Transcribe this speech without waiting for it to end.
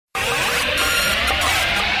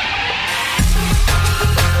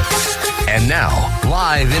And now,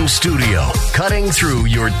 live in studio, cutting through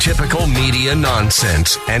your typical media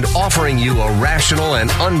nonsense and offering you a rational and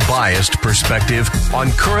unbiased perspective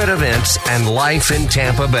on current events and life in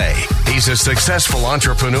Tampa Bay. He's a successful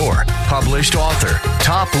entrepreneur, published author,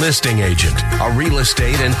 top listing agent, a real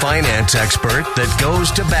estate and finance expert that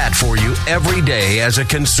goes to bat for you every day as a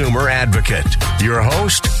consumer advocate. Your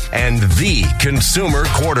host and the consumer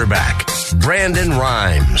quarterback, Brandon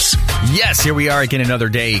Rhymes. Yes, here we are again another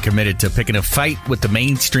day committed to picking a fight with the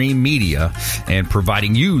mainstream media and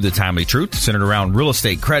providing you the timely truth centered around real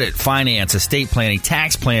estate, credit, finance, estate planning,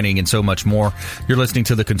 tax planning, and so much more. You're listening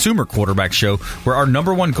to the Consumer Quarterback Show, where our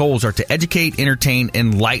number one goals are to educate, entertain,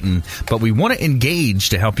 enlighten, but we want to engage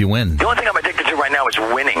to help you win. The only thing I'm addicted to right now is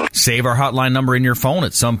winning. Save our hotline number in your phone.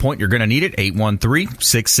 At some point, you're going to need it.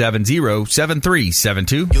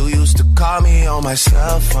 813-670-7372. You used to call me on my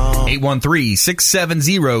cell phone.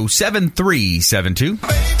 813-670-7372.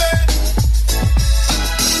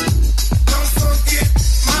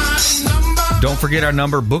 Don't forget our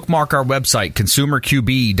number. Bookmark our website,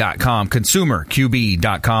 consumerqb.com.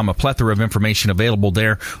 Consumerqb.com. A plethora of information available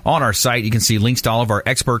there on our site. You can see links to all of our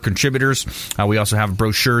expert contributors. We also have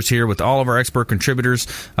brochures here with all of our expert contributors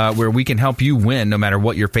where we can help you win no matter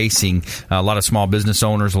what you're facing. A lot of small business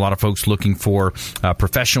owners, a lot of folks looking for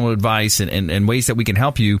professional advice and ways that we can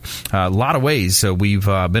help you. A lot of ways. So we've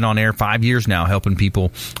been on air 5 years now helping people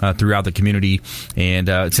throughout the community. And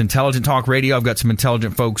it's Intelligent Talk Radio. I've got some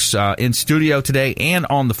intelligent folks in studio today and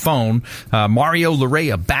on the phone. Mario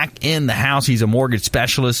Larea back in the house. He's a mortgage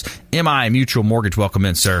specialist. MI Mutual Mortgage. Welcome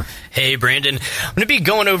in, sir. Hey, Brandon. I'm going to be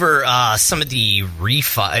going over some of the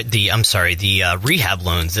rehab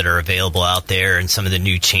loans that are available out there and some of the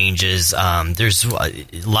new changes. There's a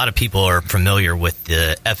lot of people are familiar with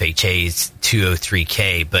the FHA's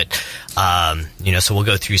 203K, but so we'll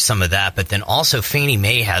go through some of that. But then also Fannie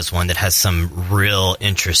Mae has one that has some real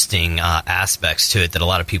interesting aspects to it that a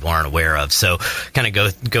lot of people aren't aware of. So kind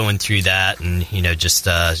of going through that and, just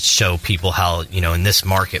show people how, in this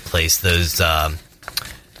marketplace, those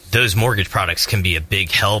mortgage products can be a big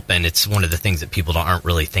help. And it's one of the things that people aren't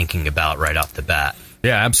really thinking about right off the bat.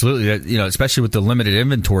 Yeah, absolutely. Especially with the limited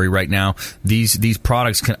inventory right now, these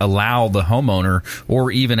products can allow the homeowner, or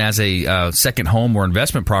even as a second home or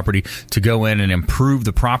investment property, to go in and improve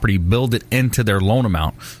the property, build it into their loan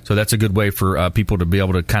amount. So that's a good way for people to be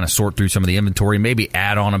able to kind of sort through some of the inventory, maybe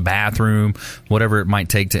add on a bathroom, whatever it might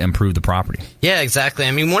take to improve the property. Yeah, exactly.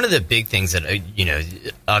 I mean, one of the big things that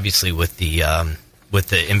obviously with the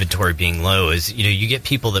inventory being low is, you get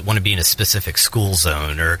people that want to be in a specific school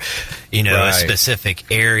zone or, a specific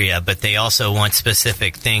area, but they also want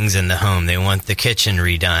specific things in the home. They want the kitchen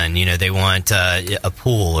redone, they want a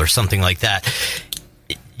pool or something like that.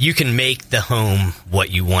 You can make the home what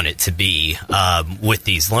you want it to be with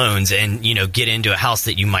these loans and, get into a house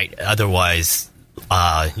that you might otherwise,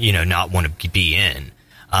 not want to be in.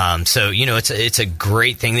 So, it's a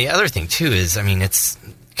great thing. The other thing, too, is, it's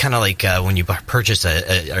kind of like when you purchase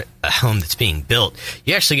a home that's being built,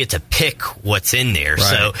 you actually get to pick what's in there. Right.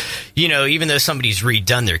 So, even though somebody's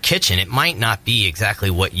redone their kitchen, it might not be exactly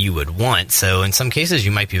what you would want. So in some cases,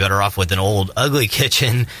 you might be better off with an old, ugly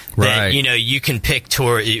kitchen that, you can pick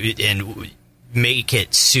and make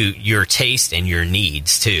it suit your taste and your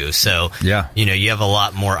needs too. So, yeah, you have a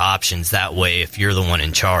lot more options that way if you're the one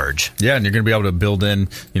in charge. Yeah, and you're going to be able to build in,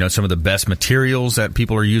 some of the best materials that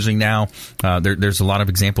people are using now. There's a lot of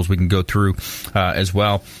examples we can go through as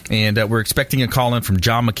well. And we're expecting a call in from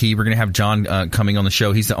John McKee. We're going to have John coming on the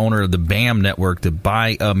show. He's the owner of the BAM Network, the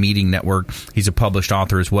Buy a Meeting Network. He's a published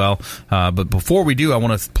author as well. But before we do, I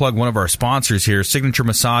want to plug one of our sponsors here, Signature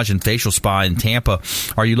Massage and Facial Spa in Tampa.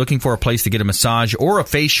 Are you looking for a place to get a massage or a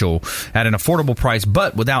facial at an affordable price,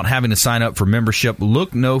 but without having to sign up for membership?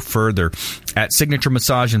 Look no further. At Signature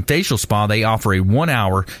Massage and Facial Spa, they offer a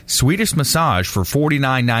 1-hour Swedish massage for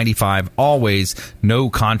 $49.95, always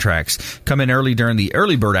no contracts. Come in early during the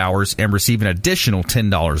early bird hours and receive an additional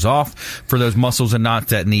 $10 off. For those muscles and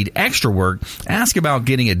knots that need extra work, ask about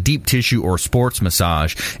getting a deep tissue or sports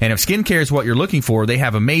massage. And if skincare is what you're looking for, they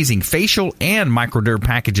have amazing facial and microderm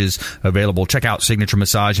packages available. Check out Signature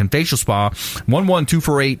Massage and Facial Spa,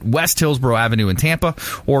 11248 West Hillsborough Avenue in Tampa,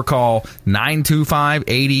 or call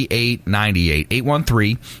 925-8898,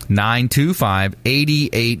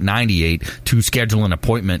 813-925-8898 to schedule an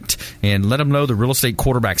appointment, and let them know the real estate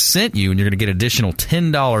quarterback sent you, and you're going to get additional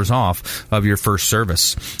 $10 off of your first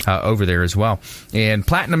service over there as well. And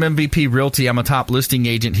Platinum MVP Realty, I'm a top listing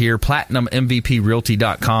agent here,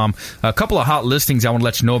 PlatinumMVPRealty.com. A couple of hot listings I want to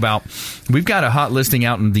let you know about. We've got a hot listing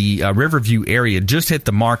out in the Riverview area, just hit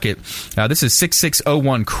the market. This This is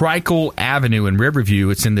 6601 Crikel Avenue in Riverview.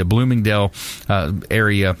 It's in the Bloomingdale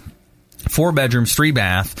area. 4 bedrooms, 3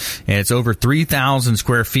 bath, and it's over 3,000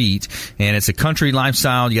 square feet, and it's a country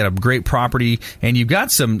lifestyle. You got a great property, and you've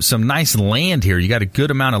got some nice land here. You got a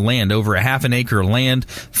good amount of land, over a half an acre of land,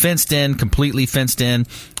 fenced in, completely fenced in,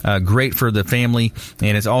 great for the family,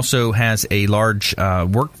 and it also has a large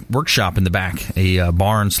workshop in the back, a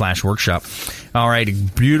barn/workshop. All right, a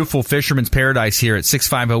beautiful fisherman's paradise here at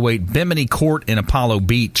 6508 Bimini Court in Apollo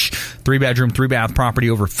Beach. 3 bedroom, 3 bath property,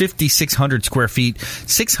 over 5,600 square feet,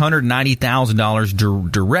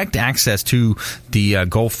 $690,000, direct access to the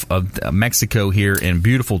Gulf of Mexico here in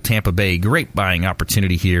beautiful Tampa Bay. Great buying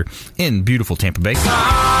opportunity here in beautiful Tampa Bay. Somewhere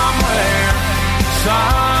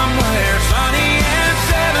sunny and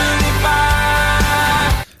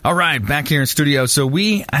 75. All right, back here in studio. So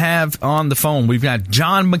we have on the phone, we've got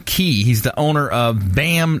John McKee. He's the owner of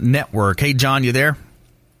BAM Network. Hey, John, you there?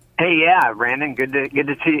 Hey, yeah, Brandon. Good to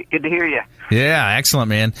hear you. Yeah, excellent,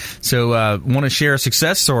 man. So, want to share a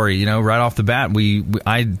success story? You know, right off the bat,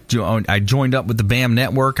 I joined up with the BAM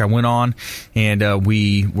Network. I went on, and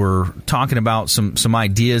we were talking about some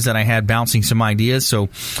ideas that I had, bouncing some ideas. So,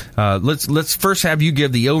 let's first have you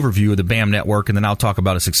give the overview of the BAM Network, and then I'll talk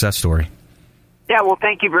about a success story. Yeah, well,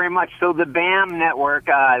 thank you very much. So the BAM Network,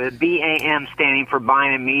 the BAM standing for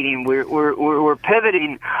Buying and Meeting, we're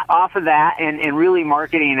pivoting off of that and really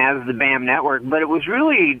marketing as the BAM Network. But it was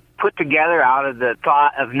really put together out of the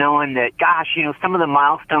thought of knowing that, gosh, you know, some of the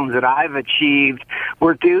milestones that I've achieved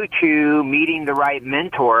were due to meeting the right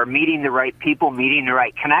mentor, meeting the right people, meeting the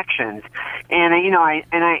right connections. And you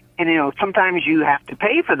know, sometimes you have to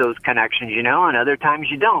pay for those connections, you know, and other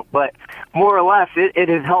times you don't. But more or less, it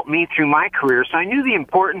has helped me through my career. So I knew the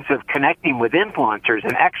importance of connecting with influencers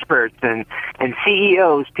and experts and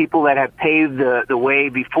CEOs, people that have paved the way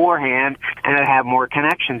beforehand and that have more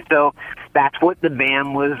connections. So that's what the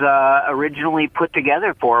BAM was originally put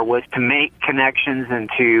together for, was to make connections and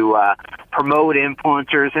to promote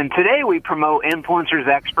influencers. And today we promote influencers,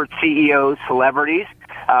 experts, CEOs, celebrities.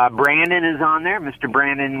 Brandon is on there, Mr.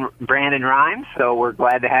 Brandon Rhymes, so we're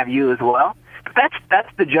glad to have you as well. That's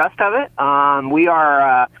the gist of it. We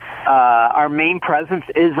are our main presence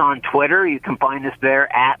is on Twitter. You can find us there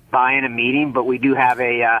at Buying a Meeting, but we do have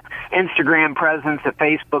a Instagram presence, a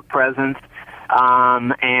Facebook presence,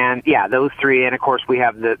 and yeah, those three, and of course we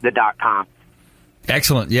have the .com.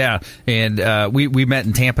 Excellent, yeah, and we met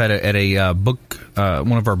in Tampa at a book,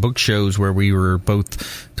 one of our book shows where we were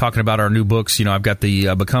both talking about our new books. You know, I've got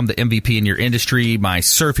the Become the MVP in Your Industry, my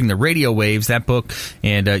Surfing the Radio Waves, that book,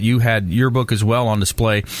 and you had your book as well on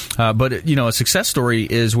display. But you know, a success story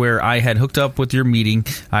is where I had hooked up with your meeting.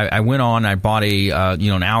 I went on, I bought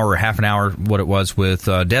an hour or half an hour, what it was, with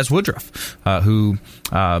Des Woodruff, who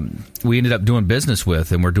we ended up doing business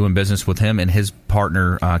with, and we're doing business with him and his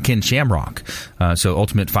partner Ken Shamrock. So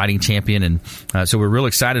Ultimate Fighting Champion, and so we're real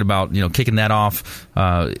excited about kicking that off.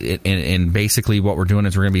 And basically, what we're doing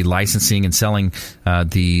is we're going to be licensing and selling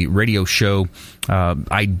the radio show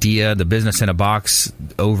idea, the business in a box,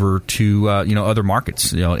 over to other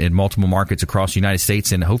markets, in multiple markets across the United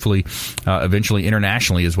States, and hopefully eventually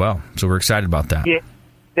internationally as well. So we're excited about that. Yeah.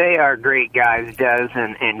 They are great guys, Des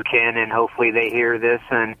and Ken, and hopefully they hear this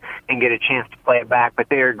and get a chance to play it back. But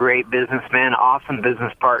they are great businessmen, awesome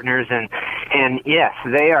business partners, and yes,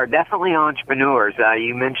 they are definitely entrepreneurs.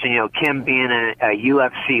 You mentioned, Kim being a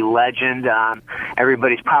UFC legend.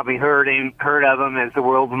 Everybody's probably heard of him as the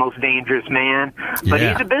world's most dangerous man. But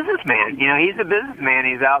yeah, he's a businessman. He's a businessman.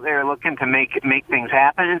 He's out there looking to make things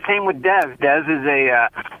happen. And same with Des. Des is a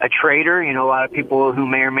trader. A lot of people who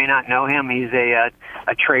may or may not know him. He's a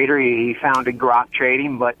trader. He founded Grok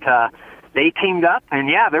Trading, but they teamed up, and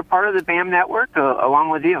yeah, they're part of the BAM Network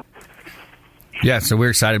along with you. Yeah, so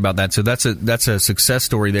we're excited about that. So that's a success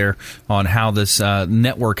story there on how this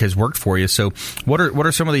network has worked for you. So what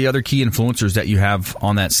are some of the other key influencers that you have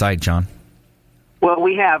on that site, John? Well,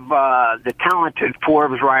 we have the talented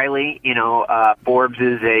Forbes Riley. Forbes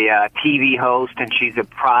is a TV host, and she's a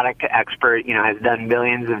product expert, has done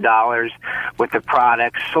millions of dollars with the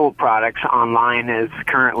products, sold products online, is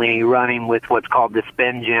currently running with what's called the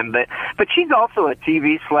Spin Gym. But she's also a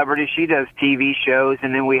TV celebrity. She does TV shows.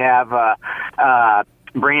 And then we have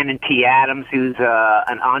Brandon T. Adams, who's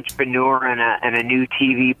an entrepreneur and a new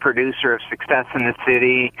TV producer of Success in the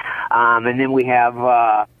City. And then we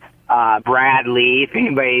have Bradley. If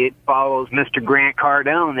anybody follows Mr. Grant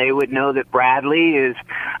Cardone, they would know that Bradley is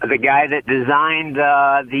the guy that designed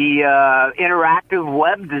the interactive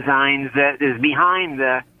web designs that is behind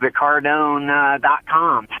the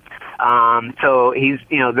Cardone.com. So he's,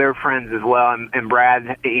 they're friends as well. And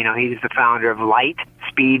Brad, he's the founder of Light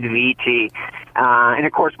Speed VT. And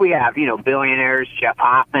of course, we have, billionaires. Jeff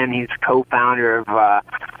Hoffman, he's co-founder of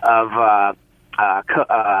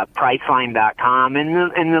Priceline.com,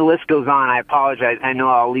 and the list goes on. I apologize. I know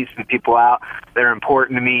I'll leave some people out that are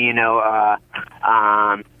important to me. I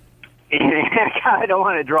don't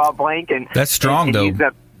want to draw a blank. And that's strong, though.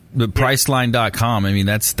 The Priceline.com. I mean,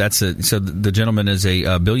 so the gentleman is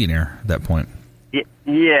a billionaire at that point.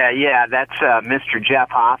 Yeah. That's Mr. Jeff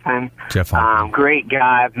Hoffman. Great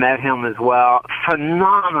guy. I've met him as well.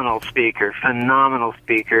 Phenomenal speaker.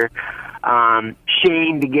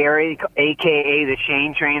 Shane DeGarry, a.k.a. the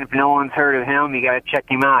Shane Train. If no one's heard of him, you got to check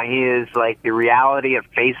him out. He is like the reality of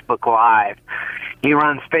Facebook Live. He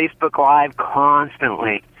runs Facebook Live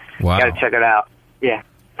constantly. Wow. Got to check it out. Yeah.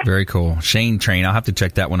 Very cool. Shane Train. I'll have to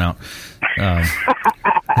check that one out. Yep,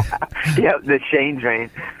 the Shane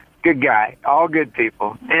Train. Good guy. All good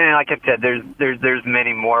people. And like I said, there's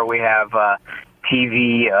many more. We have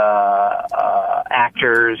TV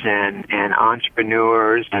actors and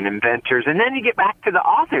entrepreneurs and inventors, and then you get back to the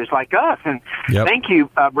authors like us. And Thank you,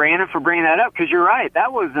 Brandon, for bringing that up, because you're right.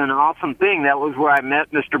 That was an awesome thing. That was where I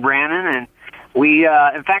met Mr. Brandon, and we,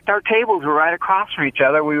 in fact, our tables were right across from each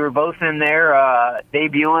other. We were both in there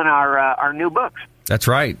debuting our new books. That's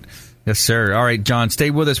right. Yes, sir. All right, John, stay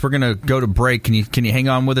with us. We're going to go to break. Can you hang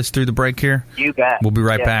on with us through the break here? You bet. We'll be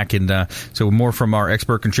right back. And so more from our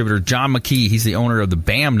expert contributor, John McKee. He's the owner of the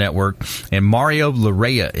BAM Network. And Mario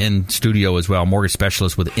Larrea in studio as well, mortgage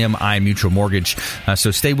specialist with MI Mutual Mortgage. So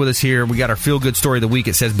stay with us here. We got our feel-good story of the week.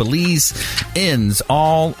 It says Belize ends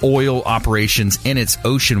all oil operations in its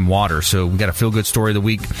ocean water. So we got a feel-good story of the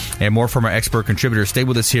week and more from our expert contributor. Stay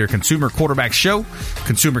with us here. Consumer Quarterback Show,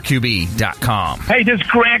 ConsumerQB.com. Hey, this is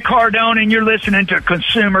Grant Cardone, and you're listening to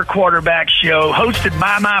Consumer Quarterback Show, hosted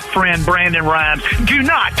by my friend Brandon Rhymes. Do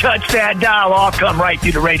not touch that dial. I'll come right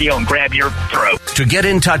through the radio and grab your throat. To get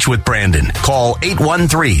in touch with Brandon, call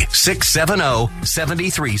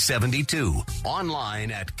 813-670-7372.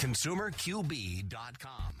 Online at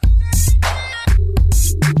ConsumerQB.com.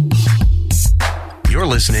 You're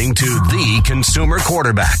listening to the Consumer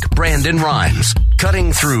Quarterback, Brandon Rhymes,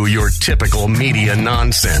 cutting through your typical media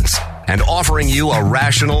nonsense and offering you a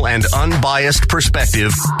rational and unbiased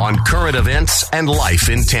perspective on current events and life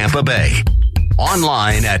in Tampa Bay.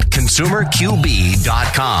 Online at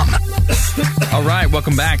ConsumerQB.com. All right,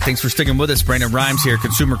 welcome back. Thanks for sticking with us. Brandon Rhymes here,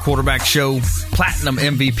 Consumer Quarterback Show, Platinum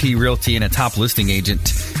MVP Realty, and a top listing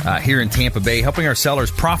agent here in Tampa Bay, helping our sellers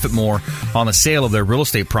profit more on the sale of their real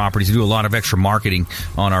estate properties. We do a lot of extra marketing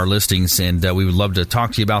on our listings, and we would love to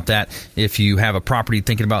talk to you about that. If you have a property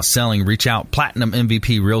thinking about selling, reach out,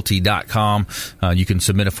 PlatinumMVPRealty.com. You can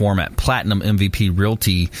submit a form at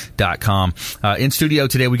PlatinumMVPRealty.com. In studio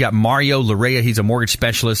today, we got Mario Larrea. He's a mortgage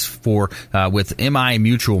specialist with MI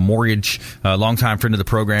Mutual Mortgage, longtime friend of the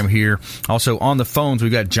program here. Also on the phones,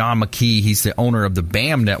 we've got John McKee. He's the owner of the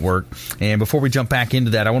BAM Network. And before we jump back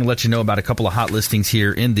into that, I want to let you know about a couple of hot listings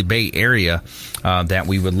here in the Bay Area that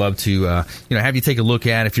we would love to have you take a look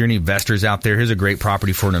at. If you're any investors out there, here's a great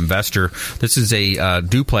property for an investor. This is a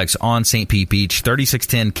duplex on St. Pete Beach,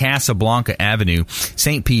 3610 Casablanca Avenue,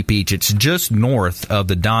 St. Pete Beach. It's just north of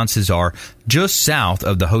the Don Cesar, just south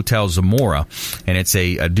of the Hotel Zamora. And it's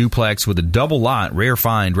a duplex with a double lot, rare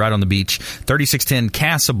find, right on the beach. 3610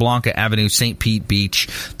 Casablanca Avenue, St. Pete Beach,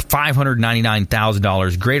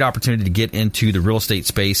 $599,000. Great opportunity to get into the real estate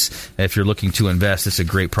space if you're looking to invest. It's a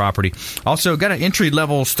great property. Also, got an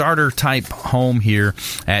entry-level starter-type home here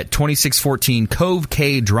at 2614 Cove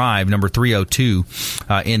K Drive, number 302,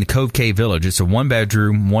 in Cove K Village. It's a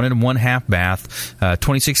one-bedroom, 1 and 1/2 bath,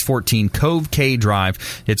 2614 Cove K Drive.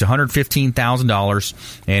 It's $115,000,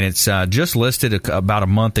 and it's just listed about a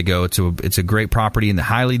month ago. It's a great property in the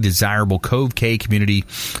highly desirable Cove K community.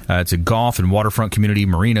 It's a golf and waterfront community,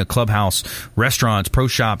 marina, clubhouse, restaurants, pro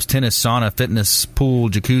shops, tennis, sauna, fitness, pool,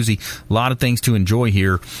 jacuzzi. A lot of things to enjoy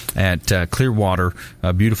here at Clearwater.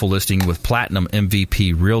 A beautiful listing with Platinum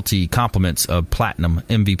MVP Realty. Compliments of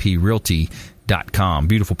PlatinumMVPRealty.com.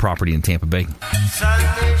 Beautiful property in Tampa Bay.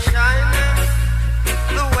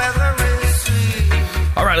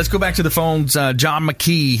 All right, let's go back to the phones. John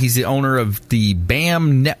McKee, he's the owner of the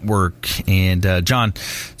BAM Network. And John,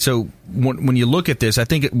 so when you look at this, I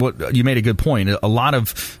think what you made a good point. A lot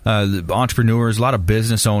of entrepreneurs, a lot of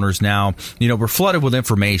business owners now, we're flooded with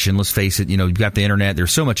information. Let's face it, you've got the internet.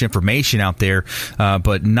 There's so much information out there,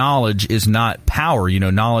 but knowledge is not power.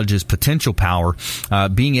 Knowledge is potential power.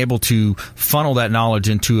 Being able to funnel that knowledge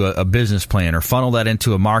into a business plan or funnel that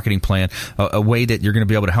into a marketing plan, a way that you're going to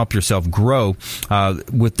be able to help yourself grow.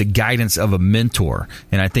 with the guidance of a mentor.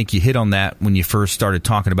 And I think you hit on that when you first started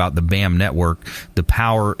talking about the BAM network, the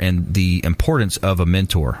power and the importance of a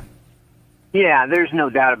mentor. Yeah, there's no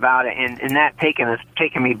doubt about it, and that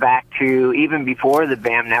taking me back to even before the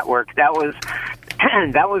BAM network. That was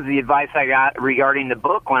the advice I got regarding the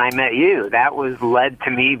book when I met you. That was led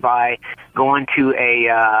to me by going to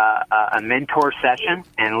a mentor session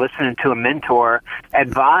and listening to a mentor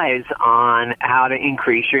advise on how to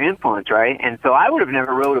increase your influence, right? And so I would have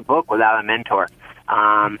never wrote a book without a mentor.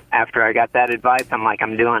 After I got that advice, I'm like,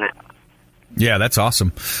 I'm doing it. Yeah, that's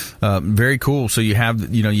awesome. Very cool. So you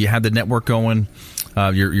have the network going.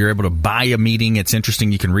 You're able to buy a meeting. It's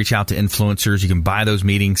interesting. You can reach out to influencers. You can buy those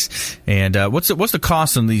meetings. And what's the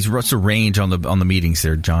cost on these? What's the range on the meetings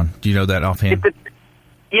there, John? Do you know that offhand?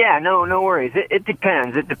 Yeah, no worries. It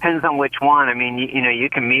depends. It depends on which one. I mean, you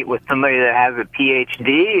can meet with somebody that has a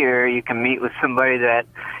PhD, or you can meet with somebody that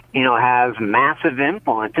has massive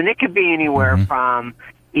influence, and it could be anywhere from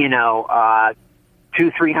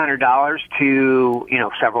 $200-$300 to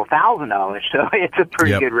several $1,000s. So it's a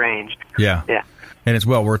pretty good range. Yeah. And it's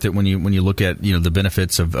well worth it when you look at the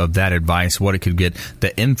benefits of that advice, what it could get.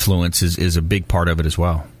 The influence is a big part of it as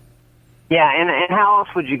well. Yeah, and how else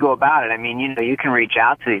would you go about it? I mean, you can reach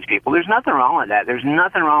out to these people. There's nothing wrong with that. There's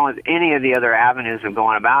nothing wrong with any of the other avenues of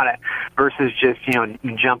going about it versus just,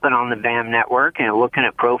 jumping on the BAM network and looking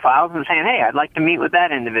at profiles and saying, hey, I'd like to meet with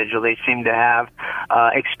that individual. They seem to have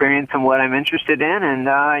experience in what I'm interested in,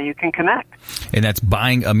 and you can connect. And that's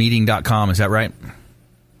buyingameeting.com, is that right?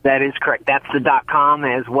 That is correct. That's the .com,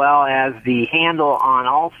 as well as the handle on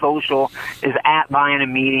all social is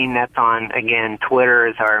 @BuyingAMeeting. That's on, again, Twitter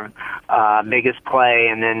is our biggest play,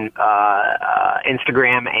 and then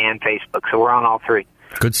Instagram and Facebook. So we're on all three.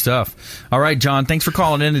 Good stuff. All right, John, thanks for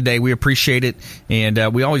calling in today. We appreciate it.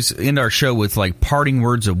 And we always end our show with parting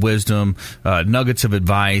words of wisdom, nuggets of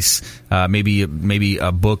advice, maybe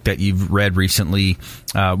a book that you've read recently.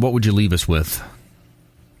 What would you leave us with?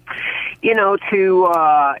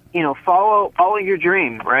 To follow your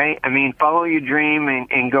dream, right? I mean, follow your dream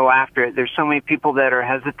and go after it. There's so many people that are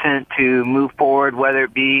hesitant to move forward, whether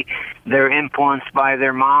it be they're influenced by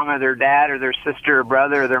their mom or their dad or their sister or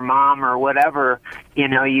brother or their mom or whatever.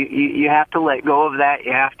 You have to let go of that.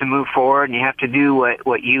 You have to move forward, and you have to do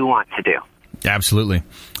what you want to do. Absolutely.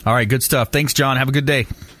 All right, good stuff. Thanks, John. Have a good day.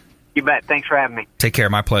 You bet. Thanks for having me. Take care.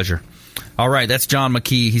 My pleasure. All right, that's John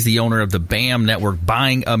McKee. He's the owner of the BAM network,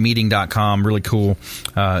 buyingameeting.com. Really cool,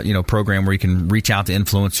 program where you can reach out to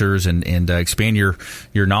influencers and expand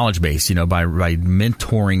your knowledge base, by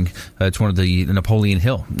mentoring. It's one of the Napoleon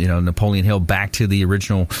Hill. Napoleon Hill, back to the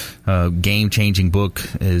original game-changing book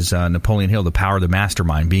is Napoleon Hill, The Power of the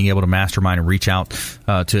Mastermind, being able to mastermind and reach out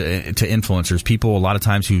to influencers. People, a lot of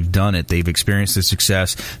times, who've done it, they've experienced the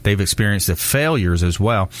success, they've experienced the failures as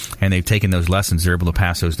well, and they've taken those lessons. They're able to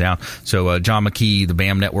pass those down. So John McKee, the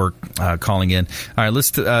BAM Network, calling in. All right,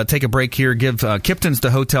 let's take a break here. Give Kipton's The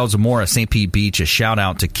Hotel Zamora, St. Pete Beach, a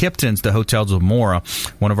shout-out to Kipton's The Hotel Zamora,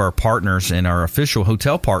 one of our partners and our official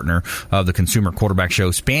hotel partner of the Consumer Quarterback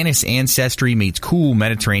Show. Spanish ancestry meets cool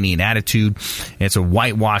Mediterranean attitude. It's a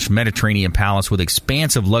whitewashed Mediterranean palace with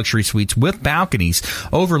expansive luxury suites with balconies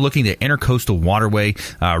overlooking the Intercoastal Waterway,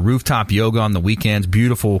 rooftop yoga on the weekends,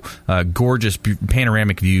 beautiful, gorgeous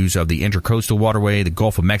panoramic views of the Intercoastal Waterway, the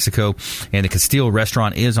Gulf of Mexico, and the Castile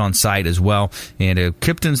restaurant is on site as well. And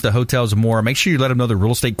Kipton's The Hotel Zamora. Make sure you let them know the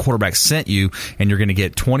Real Estate Quarterback sent you, and you're going to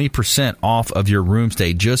get 20% off of your room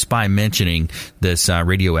stay just by mentioning this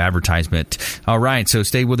radio advertisement. All right, so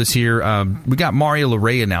stay with us here. We got Mario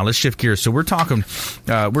Larrea now. Let's shift gears. So we're talking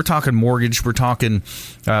mortgage. We're talking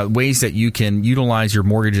ways that you can utilize your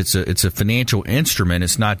mortgage. It's a financial instrument.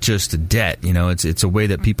 It's not just a debt. It's a way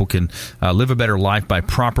that people can live a better life by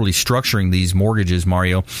properly structuring these mortgages,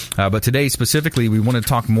 Mario. But today, specifically, we want to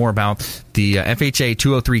talk more about the FHA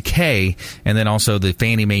 203K and then also the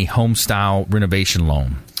Fannie Mae Homestyle Renovation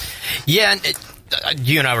Loan. Yeah, and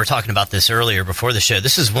you and I were talking about this earlier before the show.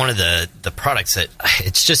 This is one of the products that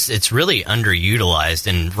it's really underutilized,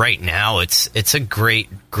 and right now it's a great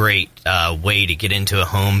way to get into a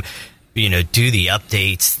home, do the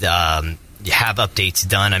updates, have updates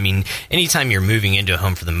done. I mean, anytime you're moving into a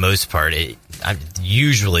home, for the most part,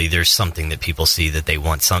 usually there's something that people see that they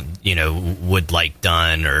want would like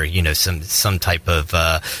done, or some type of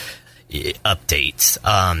updates.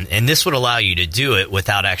 And this would allow you to do it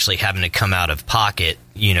without actually having to come out of pocket,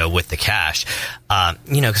 with the cash.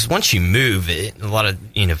 Because once you move, a lot of,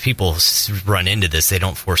 people run into this. They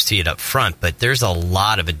don't foresee it up front, but there's a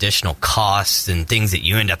lot of additional costs and things that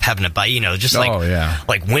you end up having to buy, just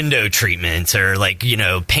like window treatments or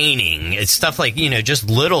painting. It's stuff like, just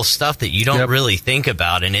little stuff that you don't really think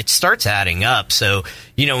about, and it starts adding up. So,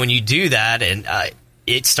 when you do that and,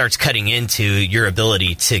 it starts cutting into your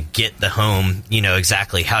ability to get the home,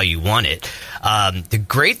 exactly how you want it. The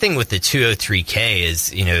great thing with the 203K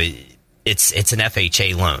is, it's an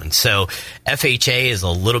FHA loan. So FHA is a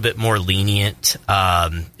little bit more lenient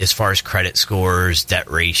as far as credit scores, debt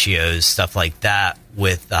ratios, stuff like that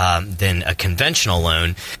than a conventional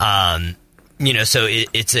loan. So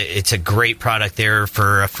it's a great product there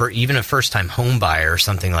for even a first time home buyer or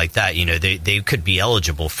something like that. They could be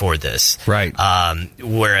eligible for this, right?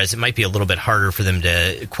 Whereas it might be a little bit harder for them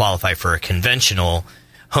to qualify for a conventional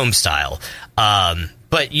home style.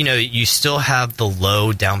 But you still have the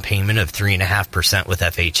low down payment of 3.5% with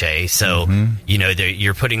FHA. So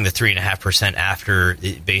you're putting the 3.5% after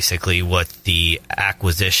basically what the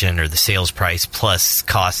acquisition or the sales price plus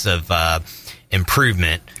cost of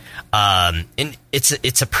improvement. And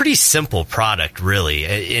it's a pretty simple product, really.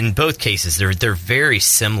 In both cases, they're very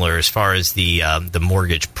similar as far as the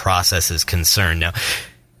mortgage process is concerned. Now,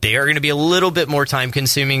 they are going to be a little bit more time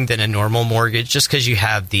consuming than a normal mortgage, just because you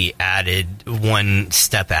have the one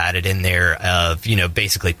step added in there of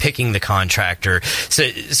basically picking the contractor.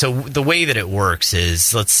 So the way that it works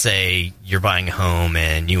is, let's say you're buying a home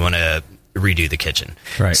and you want to redo the kitchen.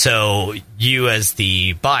 Right. So you as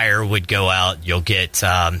the buyer would go out, you'll get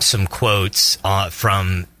some quotes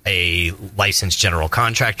from a licensed general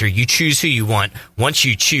contractor. You choose who you want. Once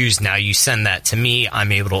you choose, now you send that to me.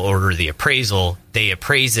 I'm able to order the appraisal. They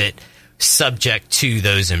appraise it subject to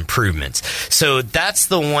those improvements. So that's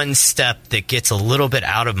the one step that gets a little bit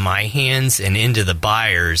out of my hands and into the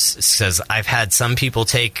buyers, because I've had some people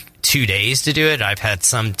take 2 days to do it. I've had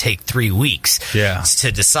some take 3 weeks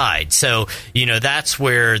to decide. So, that's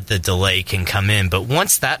where the delay can come in. But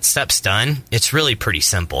once that step's done, it's really pretty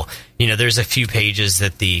simple. There's a few pages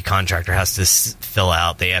that the contractor has to fill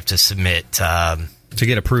out. They have to submit to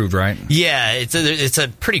get approved, right? Yeah, it's a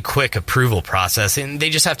pretty quick approval process, and they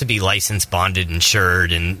just have to be licensed, bonded,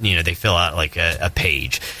 insured, and they fill out like a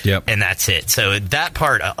page. Yep. And that's it. So that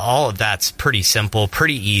part, all of that's pretty simple,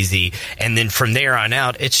 pretty easy, and then from there on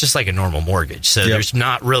out, it's just like a normal mortgage. So there's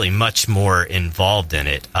not really much more involved in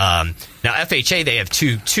it. Now FHA, they have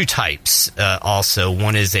two types. Also,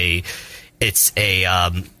 one is a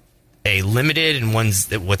limited, and one's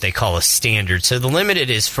what they call a standard. So the limited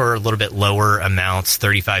is for a little bit lower amounts,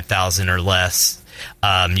 $35,000 or less.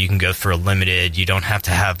 You can go for a limited. You don't have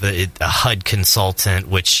to have a HUD consultant,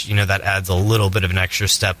 which, that adds a little bit of an extra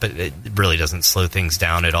step, but it really doesn't slow things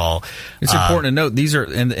down at all. It's important to note these are,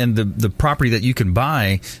 and the property that you can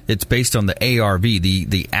buy, it's based on the ARV,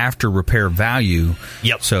 the after repair value.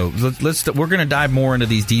 Yep. So we're going to dive more into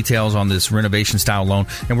these details on this renovation style loan,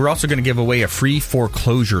 and we're also going to give away a free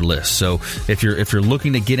foreclosure list. So if you're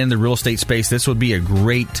looking to get in the real estate space, this would be a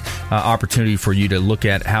great opportunity for you to look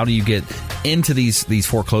at how do you get into these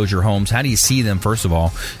foreclosure homes. How do you see them, first of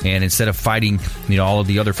all? And instead of fighting, all of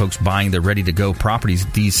the other folks buying the ready-to-go properties,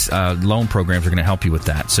 these loan programs are going to help you with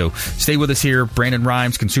that. So stay with us here. Brandon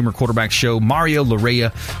Rhymes, Consumer Quarterback Show. Mario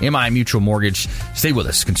Larea, MI Mutual Mortgage. Stay with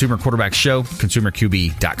us. Consumer Quarterback Show,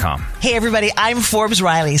 ConsumerQB.com. Hey, everybody. I'm Forbes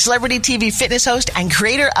Riley, celebrity TV fitness host and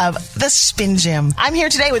creator of The Spin Gym. I'm here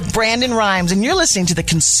today with Brandon Rhymes, and you're listening to the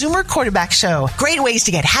Consumer Quarterback Show. Great ways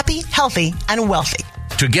to get happy, healthy, and wealthy.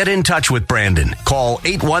 To get in touch with Brandon, call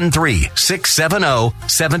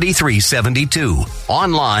 813-670-7372.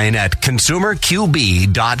 Online at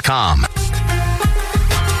ConsumerQB.com.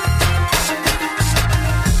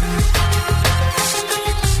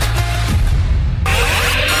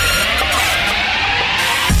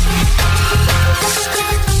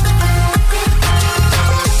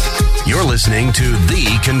 You're listening to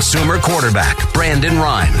The Consumer Quarterback, Brandon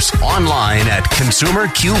Rhymes, online at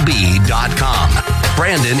ConsumerQB.com.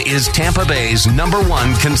 Brandon is Tampa Bay's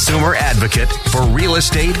 #1 consumer advocate for real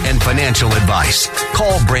estate and financial advice.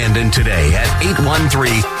 Call Brandon today at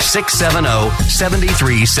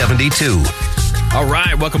 813-670-7372. All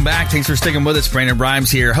right, welcome back. Thanks for sticking with us. Brandon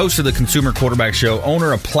Rhymes here, host of the Consumer Quarterback Show,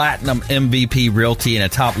 owner of Platinum MVP Realty, and a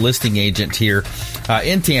top listing agent here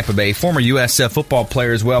in Tampa Bay. Former USF football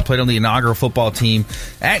player as well. Played on the inaugural football team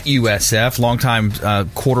at USF. Longtime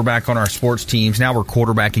quarterback on our sports teams. Now we're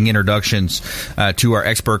quarterbacking introductions to our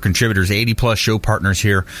expert contributors, 80-plus show partners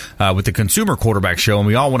here with the Consumer Quarterback Show. And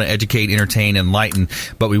we all want to educate, entertain, enlighten,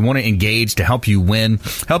 but we want to engage to help you win,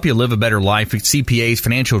 help you live a better life. CPAs,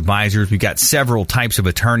 financial advisors. We've got several types of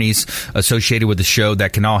attorneys associated with the show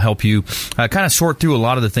that can all help you kind of sort through a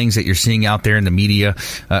lot of the things that you're seeing out there in the media.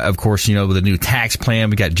 Of course, you know, with the new tax plan,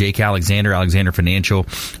 we got Jake Alexander Financial.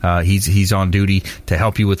 He's on duty to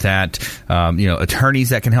help you with that. You know, attorneys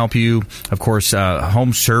that can help you. Of course,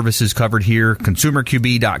 home services covered here.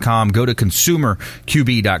 ConsumerQB.com. Go to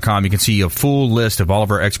ConsumerQB.com. You can see a full list of all of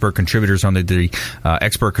our expert contributors on the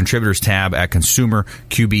expert contributors tab at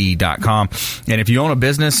ConsumerQB.com. And if you own a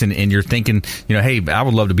business and you're thinking, you know, hey, I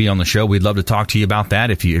would love to be on the show, we'd love to talk to you about that.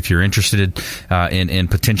 If you're interested in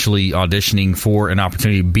potentially auditioning for an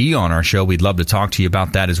opportunity to be on our show, we'd love to talk to you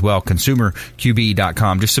about that as well.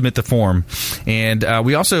 ConsumerQB.com. Just submit the form. And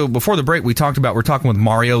we also, before the break, we're talking with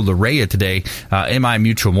Mario Larea today, MI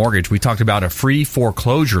Mutual Mortgage. We talked about a free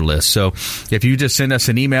foreclosure list. So if you just send us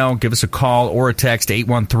an email, give us a call or a text,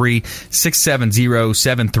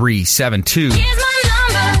 813-670-7372. Here's my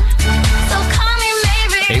number, so call me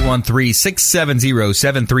maybe.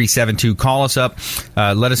 813-670-7372. Call us up.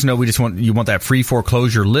 Let us know you want that free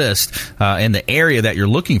foreclosure list in the area that you're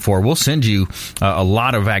looking for. We'll send you a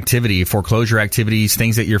lot of activity, foreclosure activities,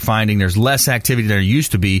 things that you're finding. There's less activity than there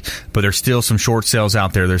used to be, but there's still some short sales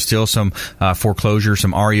out there. There's still some foreclosure,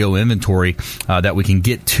 some REO inventory that we can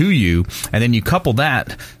get to you. And then you couple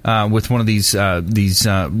that with one of these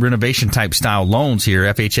renovation type style loans here,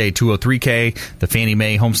 FHA 203K, the Fannie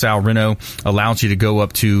Mae Homestyle Reno allows you to go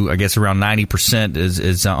up to, I guess, around 90%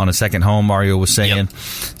 is on a second home, Mario was saying. Yep.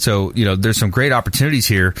 So, you know, there's some great opportunities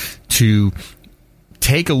here to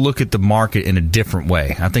take a look at the market in a different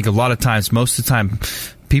way. I think a lot of times, most of the time,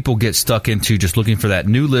 people get stuck into just looking for that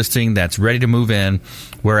new listing that's ready to move in.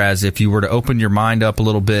 Whereas if you were to open your mind up a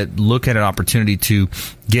little bit, look at an opportunity to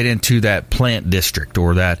get into that plant district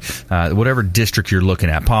or that whatever district you're looking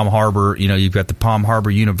at. Palm Harbor, you know, you've got the Palm Harbor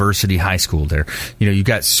University High School there. You know, you've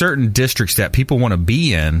got certain districts that people want to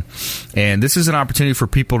be in, and this is an opportunity for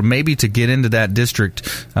people to maybe to get into that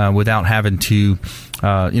district without having to,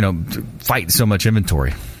 fight so much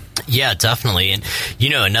inventory. Yeah, definitely. And,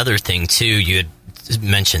 you know, another thing, too, you had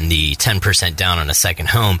mentioned the 10% down on a second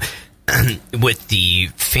home. With the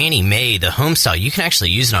Fannie Mae, the home style, you can actually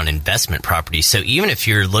use it on investment properties. So even if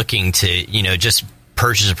you're looking to, you know, just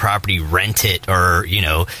purchase a property, rent it, or, you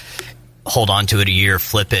know, hold on to it a year,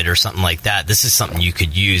 flip it or something like that, this is something you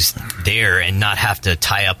could use there and not have to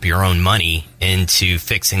tie up your own money into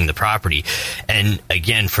fixing the property. And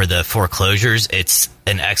again, for the foreclosures, it's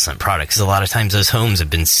an excellent product because a lot of times those homes have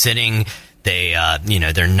been sitting. They,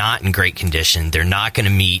 they're not in great condition. They're not going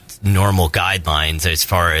to meet normal guidelines as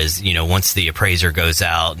far as, you know, once the appraiser goes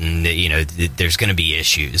out and, there's going to be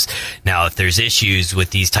issues. Now, if there's issues with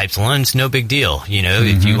these types of loans, no big deal. You know,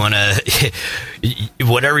 if you want to,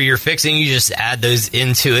 whatever you're fixing, you just add those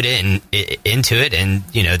into it and,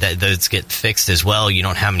 you know, that those get fixed as well. You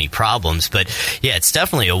don't have any problems. But yeah, it's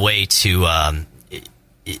definitely a way to,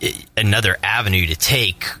 another avenue to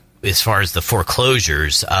take as far as the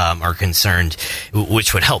foreclosures are concerned,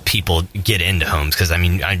 which would help people get into homes. Because, I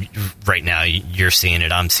mean, right now, you're seeing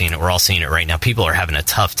it, I'm seeing it, we're all seeing it right now. People are having a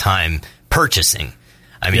tough time purchasing.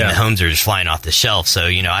 I mean, the homes are just flying off the shelf. So,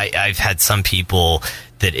 you know, I've had some people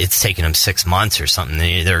that it's taken them 6 months or something.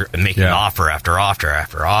 They're making offer after offer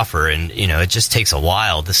after offer. And, you know, it just takes a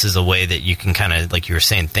while. This is a way that you can kind of, like you were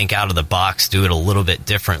saying, think out of the box, do it a little bit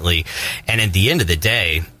differently. And at the end of the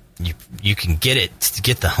day, you can get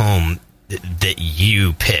the home that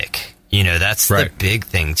you pick. You know, that's the big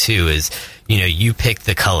thing too, is, you know, you pick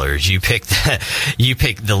the colors, you pick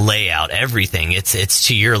the layout, everything. It's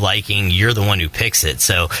to your liking. You're the one who picks it.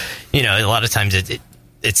 So, you know, a lot of times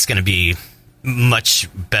it's going to be much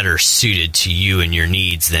better suited to you and your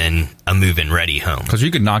needs than a move-in ready home. Because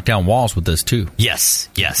you can knock down walls with this too. Yes.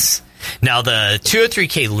 Now, the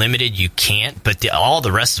 203K Limited, you can't, but all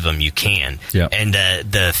the rest of them you can. Yep. And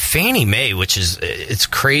the Fannie Mae, which is, it's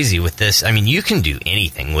crazy with this. I mean, you can do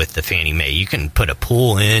anything with the Fannie Mae. You can put a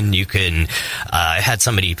pool in. You can, I had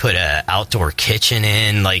somebody put an outdoor kitchen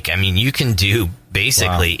in. Like, I mean, you can do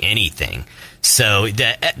basically anything. So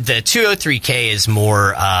the 203K is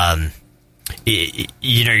more,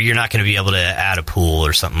 you know, you're not going to be able to add a pool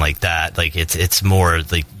or something like that. Like, it's more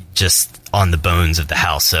like just on the bones of the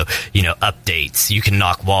house. So, updates, you can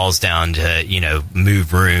knock walls down to,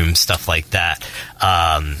 move rooms, stuff like that.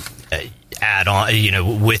 Add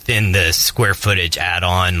on, within the square footage, add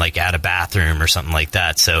on, like add a bathroom or something like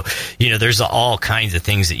that. So, there's all kinds of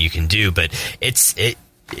things that you can do, but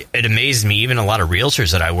it amazes me, even a lot of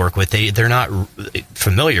realtors that I work with, they're not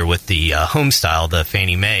familiar with the home style, the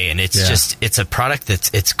Fannie Mae, and it's a product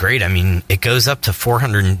it's great. I mean, it goes up to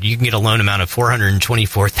you can get a loan amount of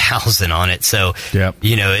 $424,000 on it. So,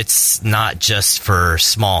 it's not just for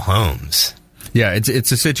small homes. Yeah, it's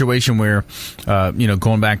a situation where,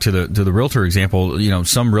 going back to the realtor example,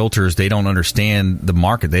 some realtors, they don't understand the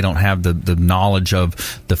market. They don't have the knowledge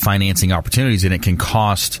of the financing opportunities, and it can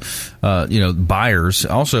cost, buyers.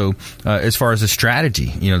 Also, as far as the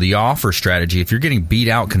strategy, the offer strategy, if you're getting beat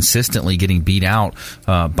out consistently,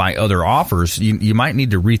 by other offers, you might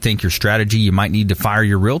need to rethink your strategy. You might need to fire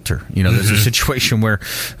your realtor. There's a situation where,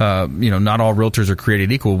 not all realtors are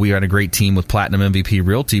created equal. We had a great team with Platinum MVP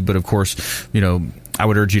Realty, but of course, I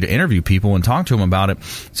would urge you to interview people and talk to them about it.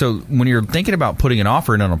 So when you're thinking about putting an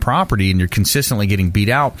offer in on a property and you're consistently getting beat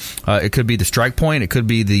out, it could be the strike point. It could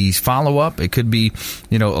be the follow-up. It could be,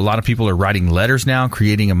 a lot of people are writing letters now,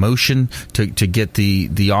 creating a motion to get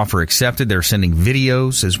the offer accepted. They're sending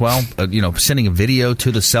videos as well, sending a video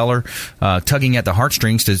to the seller, tugging at the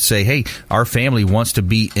heartstrings to say, hey, our family wants to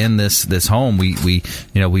be in this home.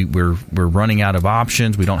 We're running out of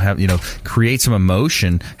options. We don't have, create some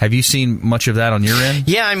emotion. Have you seen much of that on your end?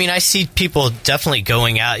 Yeah, I mean, I see people definitely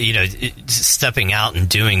going out, stepping out and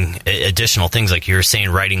doing additional things, like you were saying,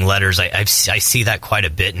 writing letters. I see that quite a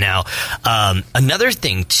bit now. Another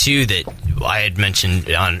thing, too, that I had mentioned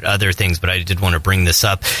on other things, but I did want to bring this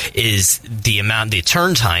up, is the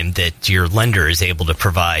turn time that your lender is able to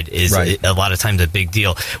provide is a lot of times a big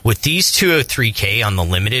deal. With these 203K on the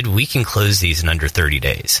limited, we can close these in under 30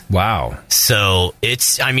 days. Wow. So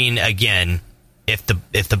again, if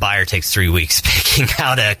the buyer takes 3 weeks picking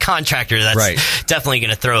out a contractor, that's definitely going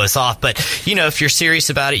to throw us off. But, if you're serious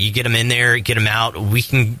about it, you get them in there, get them out. We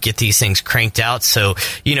can get these things cranked out. So,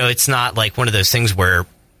 it's not like one of those things where,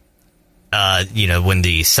 when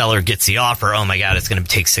the seller gets the offer, oh my God, it's going to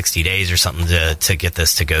take 60 days or something to get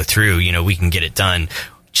this to go through. We can get it done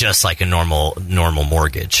just like a normal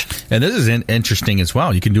mortgage. And this is interesting as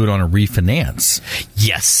well. You can do it on a refinance.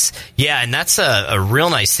 Yes. Yeah, and that's a real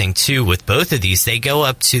nice thing, too, with both of these. They go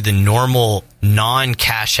up to the normal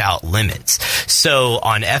non-cash out limits. So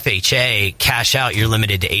on FHA, cash out, you're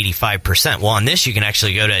limited to 85%. Well, on this, you can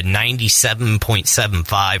actually go to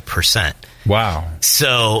 97.75%. Wow.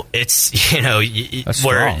 So it's,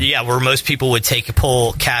 where most people would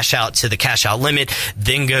pull cash out to the cash out limit,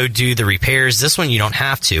 then go do the repairs. This one, you don't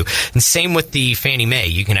have to. And same with the Fannie Mae.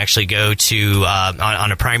 You can actually go to,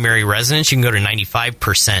 on a primary residence, you can go to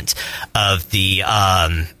 95% of the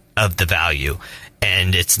value.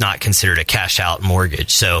 And it's not considered a cash out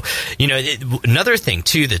mortgage. So, another thing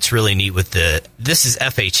too that's really neat with this is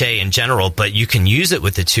FHA in general, but you can use it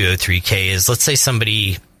with the 203K is, let's say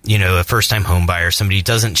somebody, a first-time home buyer, somebody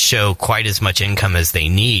doesn't show quite as much income as they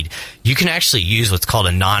need. You can actually use what's called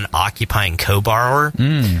a non-occupying co-borrower.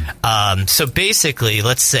 So basically,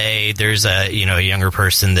 let's say there's a younger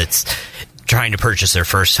person that's trying to purchase their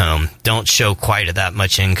first home, don't show quite that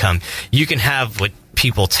much income. You can have what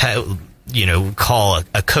people call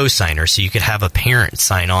a co-signer. So you could have a parent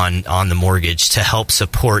sign on the mortgage to help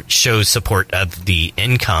show support of the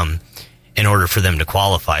income in order for them to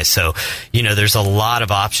qualify. So, there's a lot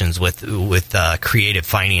of options with creative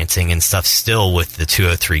financing and stuff still with the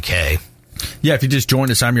 203K. Yeah, if you just joined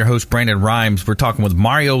us, I'm your host, Brandon Rhymes. We're talking with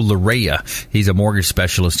Mario Larrea. He's a mortgage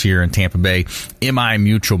specialist here in Tampa Bay. MI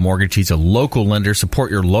Mutual Mortgage. He's a local lender. Support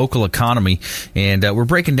your local economy. And we're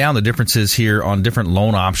breaking down the differences here on different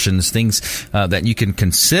loan options, things that you can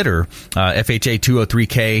consider. FHA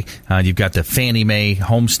 203K. You've got the Fannie Mae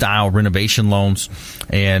home style renovation loans.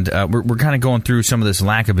 And we're kind of going through some of this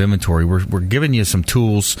lack of inventory. We're giving you some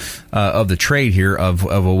tools of the trade here of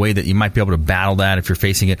a way that you might be able to battle that if you're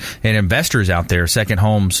facing it. And investors out there, second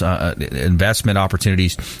homes, investment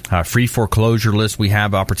opportunities, free foreclosure list. We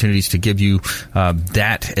have opportunities to give you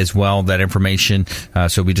that as well, that information.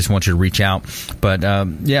 So we just want you to reach out. But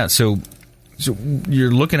so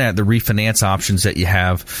you're looking at the refinance options that you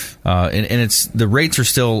have, and it's the rates are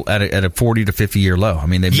still at a 40 to 50 year low. I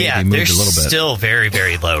mean, they moved a little bit. They're still very,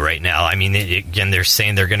 very low right now. I mean, again, they're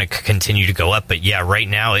saying they're going to continue to go up, but yeah, right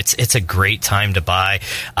now it's a great time to buy.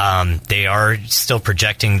 They are still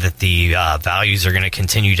projecting that the values are going to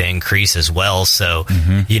continue to increase as well. So,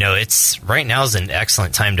 it's right now is an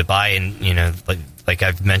excellent time to buy, and like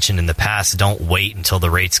I've mentioned in the past, don't wait until the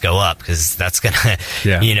rates go up, because that's going to,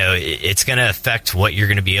 it's going to affect what you're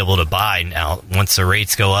going to be able to buy. Now, once the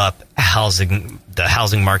rates go up, the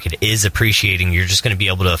housing market is appreciating. You're just going to be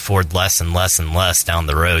able to afford less and less and less down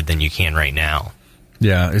the road than you can right now.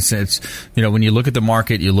 Yeah, it's when you look at the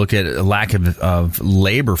market, you look at a lack of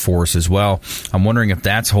labor force as well. I'm wondering if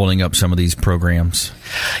that's holding up some of these programs.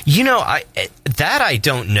 I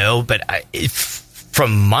don't know, but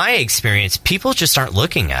from my experience, people just aren't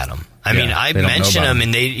looking at them. I mean, I mention them,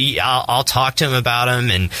 and I'll talk to them about them,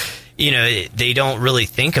 and they don't really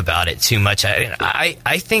think about it too much.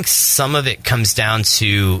 I think some of it comes down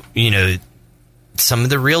to some of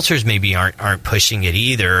the realtors maybe aren't pushing it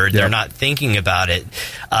either. They're not thinking about it.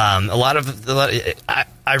 I've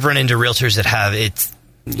run into realtors that have it.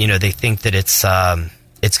 They think that it's going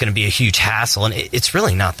to be a huge hassle, and it's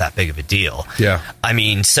really not that big of a deal. Yeah. I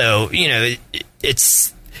mean, so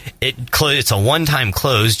it's a one-time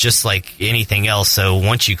close, just like anything else. So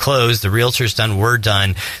once you close, the realtor's done, we're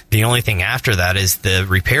done. The only thing after that is the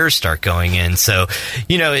repairs start going in. So,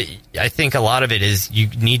 I think a lot of it is you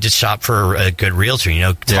need to shop for a good realtor,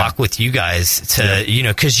 talk with you guys to,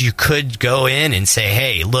 because you could go in and say,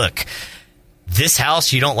 hey, look, this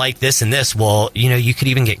house, you don't like this and this. Well, you could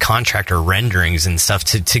even get contractor renderings and stuff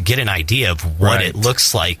to get an idea of what it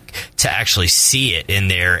looks like, to actually see it in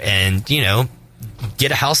there, and,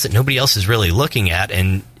 get a house that nobody else is really looking at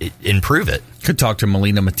and improve it. Could talk to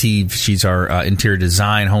Melina Mativ. She's our interior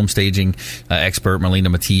design, home staging expert,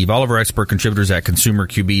 Melina Mativ. All of our expert contributors at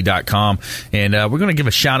consumerqb.com. And we're going to give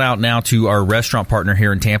a shout out now to our restaurant partner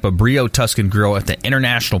here in Tampa, Brio Tuscan Grill at the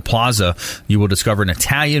International Plaza. You will discover an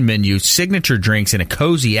Italian menu, signature drinks, and a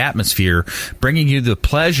cozy atmosphere, bringing you the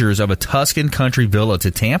pleasures of a Tuscan country villa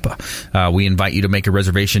to Tampa. We invite you to make a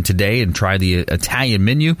reservation today and try the Italian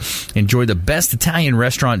menu. Enjoy the best Italian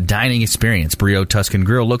restaurant dining experience. Brio Tuscan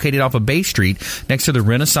Grill, located off of Bay Street, next to the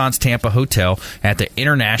Renaissance Tampa Hotel at the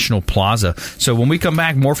International Plaza. So when we come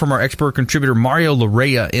back, more from our expert contributor, Mario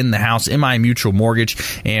Larrea, in the house, MI Mutual Mortgage,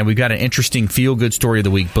 and we've got an interesting feel-good story of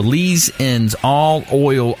the week. Belize ends all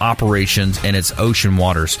oil operations in its ocean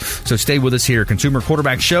waters. So stay with us here. Consumer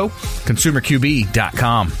Quarterback Show,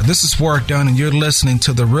 consumerqb.com. This is Warwick Dunn, and you're listening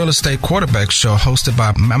to the Real Estate Quarterback Show, hosted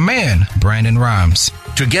by my man, Brandon Rhymes.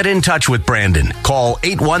 To get in touch with Brandon, call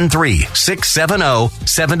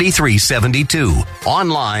 813-670-7372.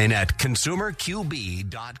 Online at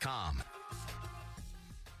consumerqb.com.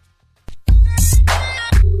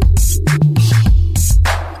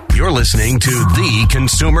 You're listening to the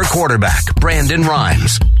Consumer Quarterback, Brandon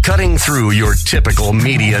Rhymes, cutting through your typical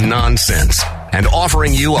media nonsense and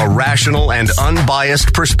offering you a rational and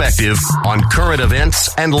unbiased perspective on current events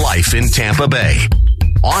and life in Tampa Bay.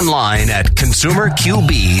 Online at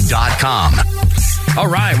consumerqb.com. All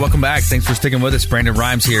right, welcome back. Thanks for sticking with us. Brandon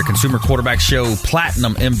Rhymes here, Consumer Quarterback Show,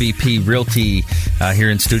 Platinum MVP Realty, here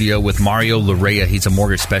in studio with Mario Larrea. He's a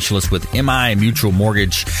mortgage specialist with MI Mutual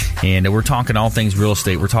Mortgage, and we're talking all things real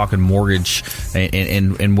estate. We're talking mortgage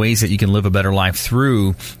and ways that you can live a better life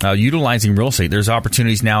through utilizing real estate. There's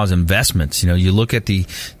opportunities now as investments. You look at the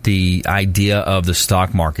idea of the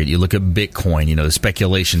stock market. You look at Bitcoin, the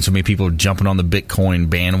speculation. So many people are jumping on the Bitcoin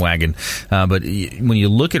bandwagon. But when you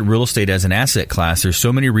look at real estate as an asset class, there's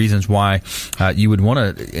so many reasons why you would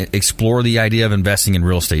want to explore the idea of investing in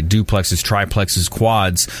real estate. Duplexes, triplexes,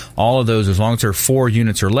 quads, all of those, as long as they're 4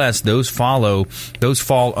 units or less, those fall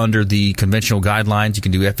under the conventional guidelines. You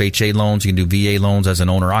can do FHA loans, you can do VA loans as an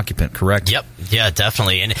owner-occupant, correct? Yep. Yeah,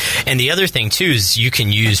 definitely. And the other thing, too, is you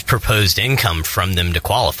can use proposed income from them to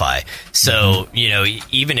qualify. So,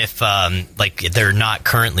 even if they're not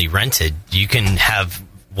currently rented, you can have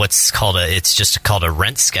what's called a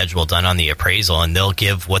rent schedule done on the appraisal, and they'll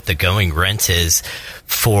give what the going rent is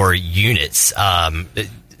for units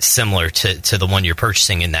similar to the one you're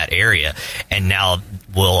purchasing in that area, and now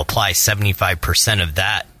we'll apply 75% of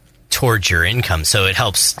that towards your income. So it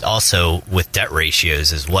helps also with debt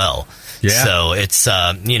ratios as well. Yeah. So it's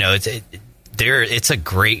it's a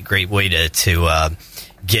great way to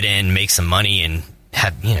get in, make some money, and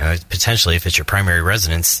have potentially, if it's your primary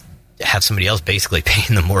residence, have somebody else basically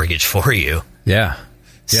paying the mortgage for you. Yeah.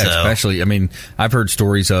 Yeah, especially, I've heard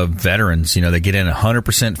stories of veterans, they get in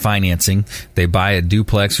 100% financing, they buy a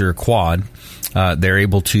duplex or a quad, they're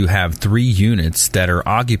able to have 3 units that are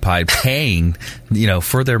occupied paying,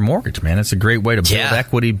 for their mortgage, man. It's a great way to build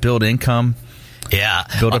equity, build income. Yeah.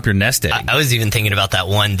 Build up your nest egg. I was even thinking about that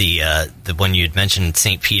one, the one you had mentioned,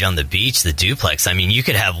 St. Pete on the beach, the duplex. You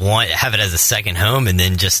could have it as a second home, and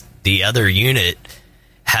then just the other unit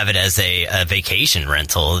have it as a vacation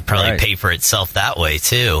rental. It'd probably pay for itself that way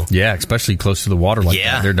too. Yeah, especially close to the water like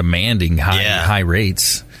that. They're demanding high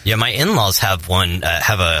rates. Yeah, my in-laws have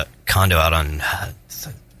a condo out on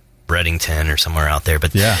Reddington or somewhere out there.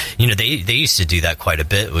 But, you know, they used to do that quite a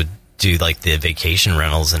bit, would do like the vacation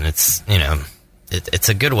rentals, and it's, you know, it's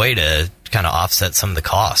a good way to kind of offset some of the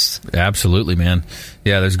costs. Absolutely, man.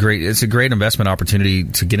 Yeah, it's a great investment opportunity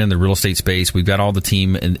to get in the real estate space. We've got all the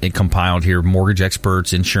team compiled here, mortgage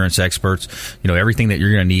experts, insurance experts, you know, everything that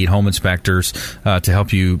you're going to need, home inspectors, to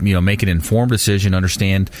help you, you know, make an informed decision,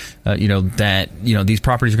 understand, you know, that, you know, these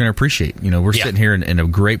properties are going to appreciate. You know, we're sitting here in a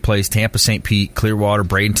great place, Tampa, St. Pete, Clearwater,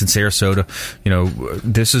 Bradenton, Sarasota. You know,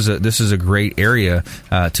 this is a great area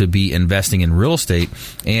to be investing in real estate.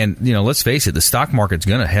 And, you know, let's face it, the stock market's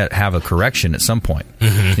going to have a correction at some point.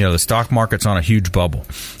 You know, the stock market's on a huge bubble.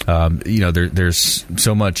 You know, there's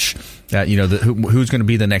so much, you know, who's going to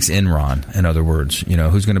be the next Enron, in other words, you know,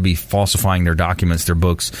 who's going to be falsifying their documents, their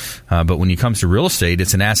books. But when it comes to real estate,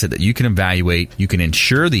 it's an asset that you can evaluate. You can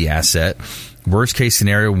insure the asset. Worst case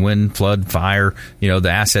scenario, wind, flood, fire, you know,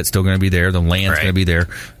 the asset's still going to be there. The land's going to be there.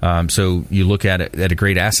 So you look at it at a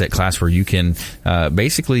great asset class where you can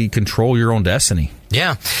basically control your own destiny.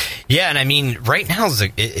 Yeah. Yeah. And I mean, right now,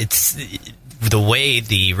 it's the way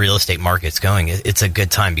the real estate market's going. It's a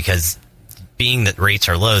good time because being that rates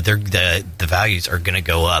are low, the values are going to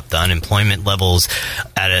go up. The unemployment levels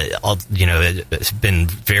it's been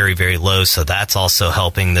very, very low. So that's also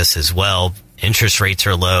helping this as well. Interest rates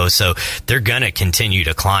are low, so they're going to continue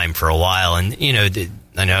to climb for a while. And, you know,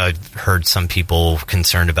 I know I've heard some people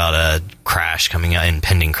concerned about a crash coming out,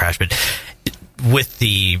 impending crash, but with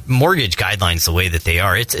the mortgage guidelines the way that they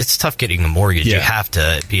are, it's tough getting a mortgage. You have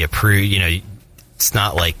to be approved. You know, it's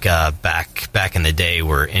not like back in the day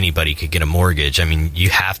where anybody could get a mortgage. I mean,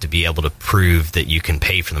 you have to be able to prove that you can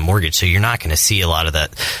pay for the mortgage, so you're not going to see a lot of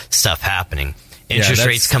that stuff happening. Interest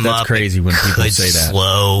rates come up. That's crazy when people say that.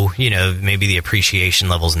 Slow, you know, maybe the appreciation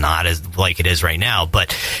level's not as like it is right now,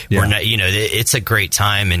 but we're not, you know, it's a great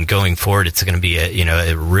time, and going forward, it's going to be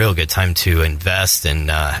a real good time to invest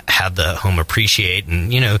and have the home appreciate.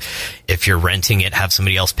 And, you know, if you're renting it, have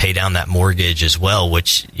somebody else pay down that mortgage as well,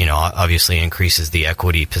 which, you know, obviously increases the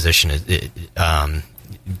equity position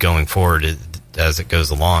going forward as it goes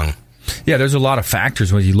along. Yeah, there's a lot of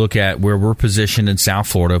factors when you look at where we're positioned in South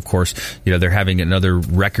Florida. Of course, you know, they're having another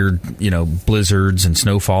record, you know, blizzards and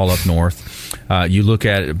snowfall up north. You look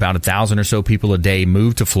at about 1,000 or so people a day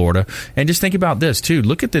move to Florida. And just think about this, too.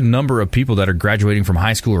 Look at the number of people that are graduating from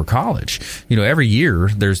high school or college. You know, every year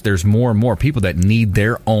there's more and more people that need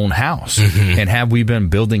their own house. And have we been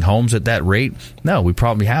building homes at that rate? No, we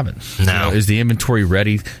probably haven't. No. You know, is the inventory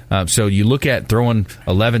ready? So you look at throwing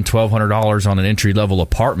 $1,100, $1,200 on an entry-level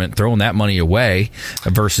apartment, throwing that money away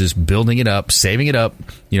versus building it up, saving it up,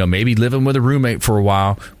 you know, maybe living with a roommate for a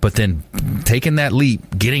while, but then taking that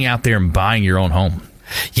leap, getting out there and buying your own home.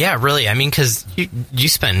 Yeah, really. I mean, because you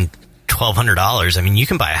spend $1,200, I mean, you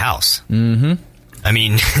can buy a house. I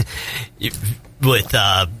mean, with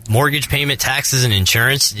mortgage payment, taxes, and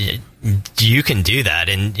insurance, you can do that.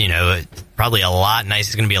 And, you know, probably a lot nice.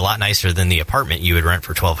 It's going to be a lot nicer than the apartment you would rent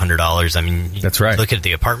for $1,200. I mean, that's right. Look at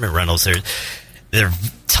the apartment rentals. They're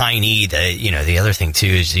tiny. The other thing too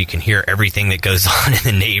is you can hear everything that goes on in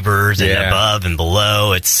the neighbors and above and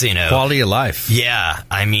below. It's, you know, quality of life. Yeah.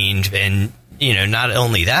 I mean, and, you know, not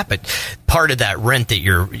only that, but part of that rent that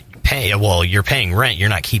you're paying, well, you're paying rent, you're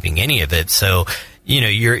not keeping any of it. So, you know,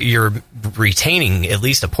 you're retaining at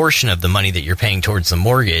least a portion of the money that you're paying towards the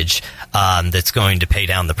mortgage, that's going to pay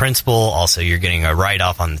down the principal. Also, you're getting a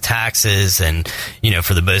write-off on the taxes. And, you know,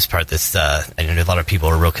 for the most part, this, I know a lot of people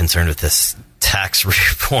are real concerned with this tax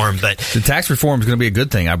reform, but the tax reform is going to be a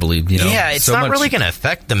good thing, I believe. You know, yeah, it's so not really going to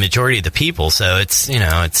affect the majority of the people. So it's, you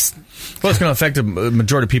know, it's going to affect the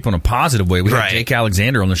majority of people in a positive way. We had Jake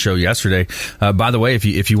Alexander on the show yesterday. By the way,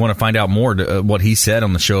 if you want to find out more what he said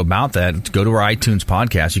on the show about that, go to our iTunes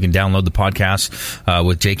podcast. You can download the podcast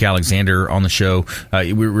with Jake Alexander on the show.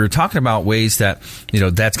 We were talking about ways that, you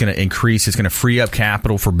know, that's going to increase. It's going to free up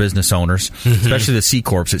capital for business owners, especially the C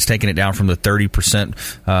Corps. It's taking it down from the 30%,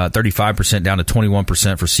 35% down to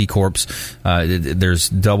 21% for C Corps.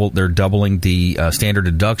 They're doubling the standard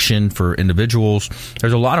deduction for individuals.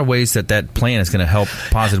 There's a lot of ways that plan is going to help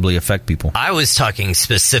positively affect people. I was talking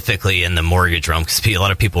specifically in the mortgage realm because a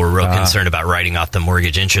lot of people were real concerned about writing off the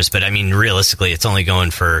mortgage interest. But I mean, realistically, it's only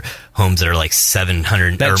going for homes that are like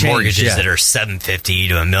 700 or mortgages that are 750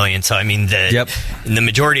 to $1 million. So I mean, the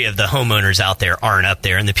majority of the homeowners out there aren't up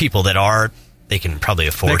there, and the people that are, they can probably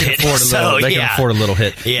afford they can it. Can afford a little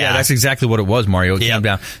hit. Yeah, that's exactly what it was, Mario. It came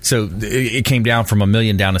down. So it came down from $1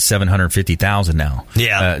 million down to $750,000 now.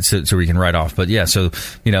 Yeah. So we can write off. But yeah, so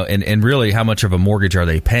and really, how much of a mortgage are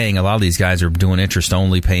they paying? A lot of these guys are doing interest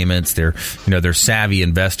only payments. They're they're savvy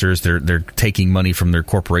investors. They're taking money from their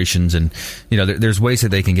corporations, and there's ways that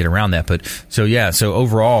they can get around that. But so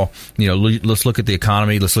overall, let's look at the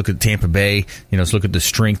economy. Let's look at Tampa Bay. Let's look at the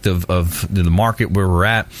strength of the market where we're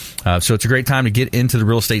at. So it's a great time to get into the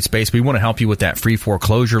real estate space. We want to help you with that free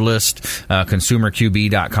foreclosure list,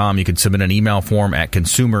 consumerqb.com. You can submit an email form at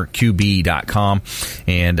consumerqb.com,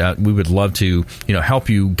 and we would love to help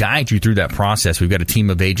you, guide you through that process. We've got a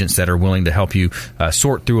team of agents that are willing to help you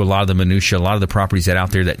sort through a lot of the minutia, a lot of the properties that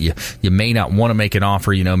out there that you may not want to make an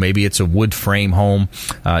offer. Maybe it's a wood frame home.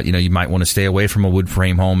 You might want to stay away from a wood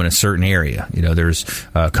frame home in a certain area. There's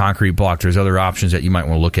concrete block. There's other options that you might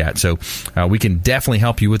want to look at. So we can definitely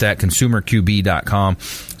help you with that, consumerqb.com.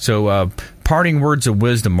 So parting words of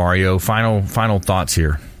wisdom, Mario, final thoughts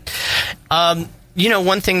here.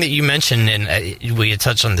 One thing that you mentioned, and we had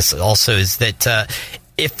touched on this also, is that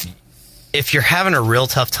if you're having a real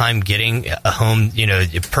tough time getting a home,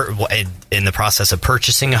 in the process of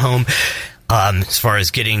purchasing a home, as far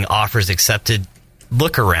as getting offers accepted,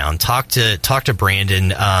 look around, talk to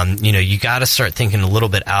Brandon. You got to start thinking a little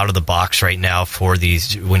bit out of the box right now for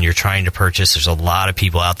these, when you're trying to purchase. There's a lot of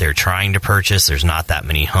people out there trying to purchase. There's not that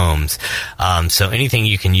many homes. So anything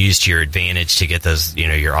you can use to your advantage to get those,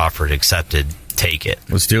 your offer accepted, take it.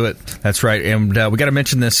 Let's do it. That's right. And we got to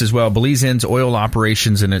mention this as well. Belize ends oil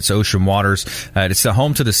operations in its ocean waters. It's the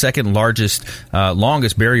home to the second largest,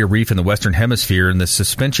 longest barrier reef in the Western Hemisphere. And the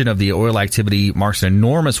suspension of the oil activity marks an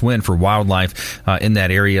enormous win for wildlife in that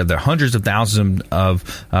area. The hundreds of thousands of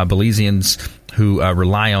Belizeans who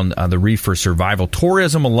rely on the reef for survival.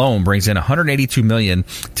 Tourism alone brings in $182 million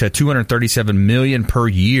to $237 million per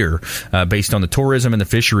year based on the tourism and the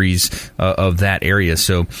fisheries of that area.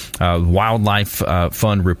 So Wildlife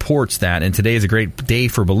Fund reports that. And today is a great day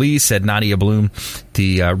for Belize, said Nadia Bloom,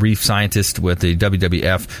 the reef scientist with the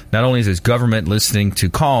WWF. Not only is his government listening to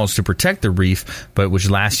calls to protect the reef, but which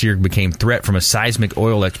last year became threat from a seismic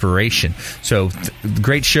oil exploration. So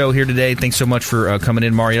great show here today. Thanks so much for coming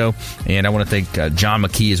in, Mario. And I want to thank John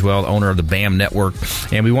McKee as well, owner of the BAM Network.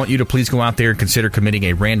 And we want you to please go out there and consider committing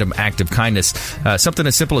a random act of kindness. Something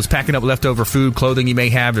as simple as packing up leftover food, clothing you may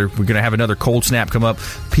have. We're going to have another cold snap come up.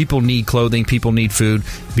 People need clothing. People need food.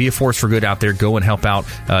 Be a force for good out there. Go and help out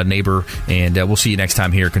a neighbor. And we'll see you next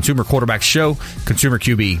time here. Consumer Quarterback Show,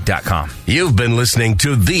 consumerqb.com. You've been listening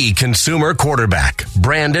to the Consumer Quarterback,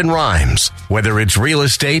 Brandon Rhymes. Whether it's real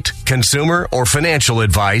estate, consumer, or financial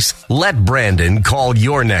advice, let Brandon call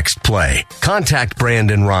your next play. Contact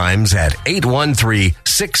Brandon Rhymes at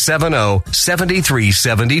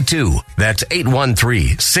 813-670-7372. That's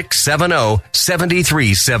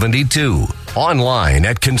 813-670-7372. Online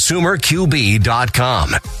at consumerqb.com.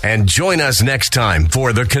 And join us next time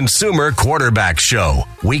for the Consumer Quarterback Show,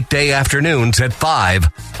 weekday afternoons at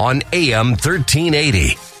 5 on AM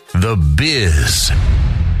 1380. The Biz.